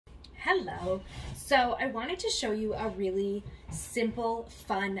Hello. So I wanted to show you a really simple,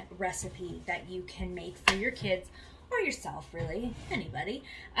 fun recipe that you can make for your kids or yourself, really, anybody,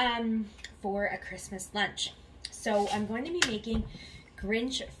 for a Christmas lunch. So I'm going to be making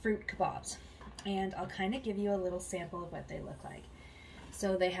Grinch fruit kebabs, and I'll kind of give you a little sample of what they look like.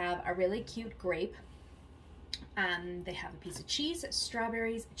 So they have a really cute grape. They have a piece of cheese,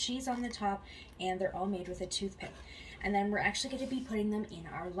 strawberries, cheese on the top, and they're all made with a toothpick. And then we're actually going to be putting them in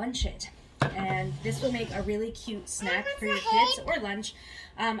our luncheette. And this will make a really cute snack for your kids or lunch.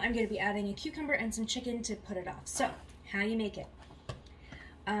 I'm going to be adding a cucumber and some chicken to put it off. So, how you make it.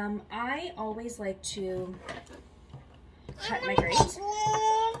 I always like to cut my grapes.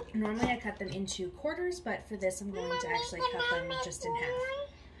 Normally I cut them into quarters, but for this I'm going to actually cut them just in half.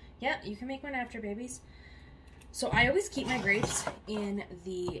 Yeah, you can make one after, babies. So I always keep my grapes in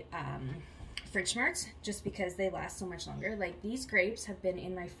the Fridgesmart just because they last so much longer. Like, these grapes have been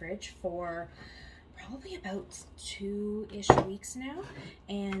in my fridge for probably about 2-ish weeks now,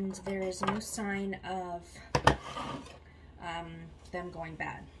 and there is no sign of them going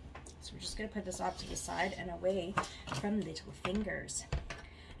bad. So we're just going to put this off to the side and away from little fingers.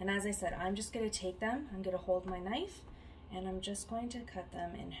 And as I said, I'm just going to take them, I'm going to hold my knife, and I'm just going to cut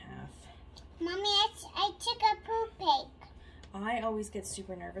them in half. Mommy, I took a poop pick. I always get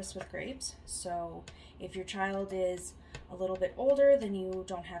super nervous with grapes, so if your child is a little bit older, then you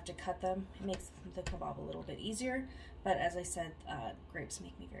don't have to cut them. It makes the kebab a little bit easier, but as I said, grapes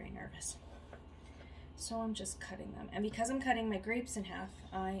make me very nervous. So I'm just cutting them. And because I'm cutting my grapes in half,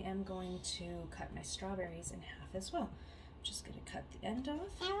 I am going to cut my strawberries in half as well. I'm just going to cut the end off.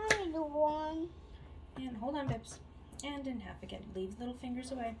 I want to do one. And hold on, Bibbs. And in half again. Leave little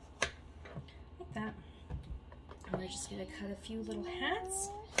fingers away. Like that. And we're just going to cut a few little hats.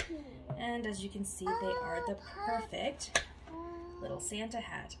 And as you can see, they are the perfect little Santa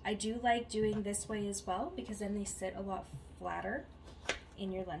hat. I do like doing this way as well because then they sit a lot flatter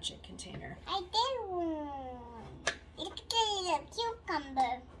in your luncheon container. I did one. Look at the little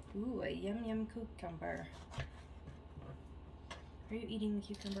cucumber. Ooh, a yum yum cucumber. Are you eating the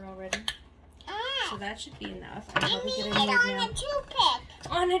cucumber already? So that should be enough. I'm probably getting on now. a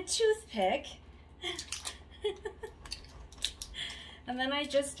toothpick. On a toothpick. And then I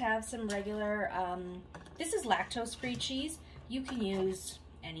just have some regular, this is lactose-free cheese. You can use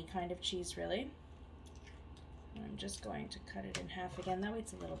any kind of cheese, really. And I'm just going to cut it in half again. That way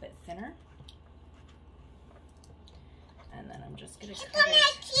it's a little bit thinner. And then I'm just going to cut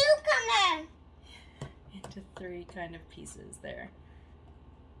it into 3 kind of pieces there.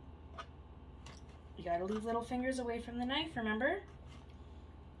 You gotta leave little fingers away from the knife, remember?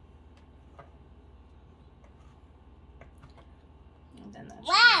 And then that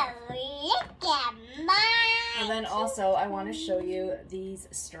wow, look at mine. And then also I want to show you these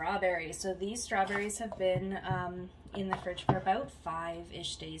strawberries. So these strawberries have been in the fridge for about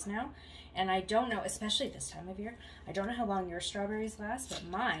 5-ish days now. And I don't know, especially this time of year, I don't know how long your strawberries last, but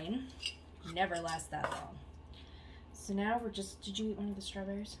mine never last that long. So now we're just, did you eat one of the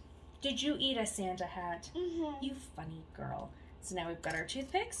strawberries? Did you eat a Santa hat? Mm-hmm. You funny girl. So now we've got our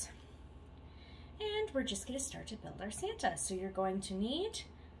toothpicks. And we're just going to start to build our Santa. So you're going to need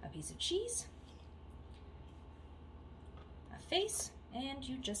a piece of cheese, a face, and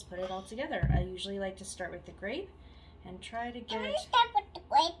you just put it all together. I usually like to start with the grape and try to get I start with the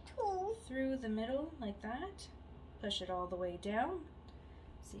grape too. through the middle like that. Push it all the way down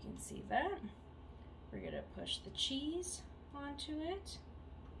so you can see that. We're going to push the cheese onto it.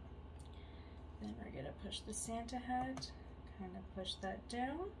 Then we're going to push the Santa hat, kind of push that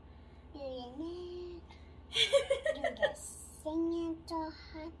down. Do the Santa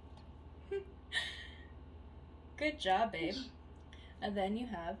hat. Good job, babe. And then you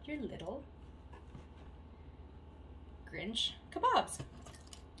have your little Grinch kebabs.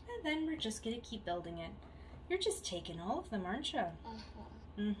 And then we're just going to keep building it. You're just taking all of them, aren't you?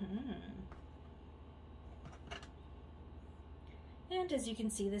 And as you can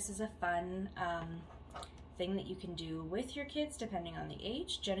see, this is a fun thing that you can do with your kids depending on the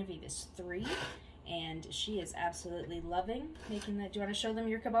age. Genevieve is 3 and she is absolutely loving making that. Do you want to show them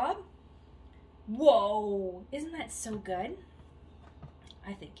your kebab? Whoa! Isn't that so good?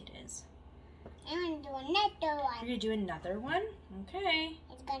 I think it is. I'm going to do another one. You're going to do another one? Okay.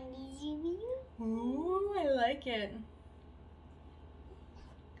 It's going to be easy. Ooh, I like it.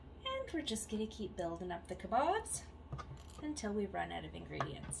 And we're just going to keep building up the kebabs until we run out of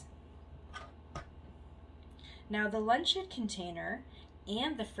ingredients. Now the luncheon container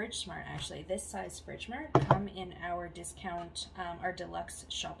and the Fridgesmart, actually, this size Fridgesmart, come in our discount, our deluxe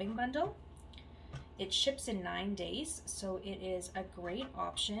shopping bundle. It ships in 9 days, so it is a great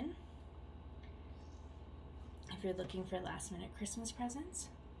option if you're looking for last minute Christmas presents.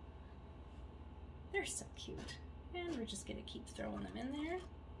 They're so cute. And we're just gonna keep throwing them in there.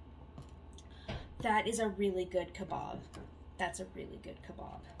 That is a really good kabob. That's a really good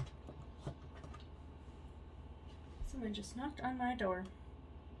kabob. Someone just knocked on my door.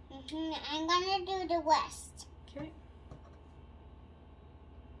 I'm gonna do the rest. Okay.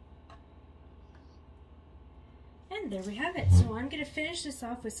 And there we have it. So I'm gonna finish this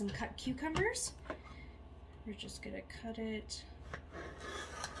off with some cut cucumbers. We're just gonna cut it.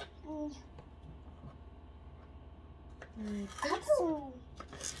 Like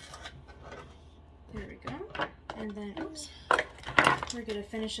this. There we go. And then, oops, we're gonna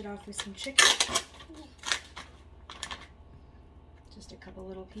finish it off with some chicken. Just a couple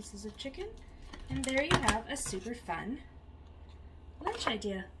little pieces of chicken. And there you have a super fun lunch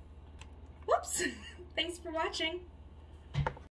idea. Whoops! Thanks for watching.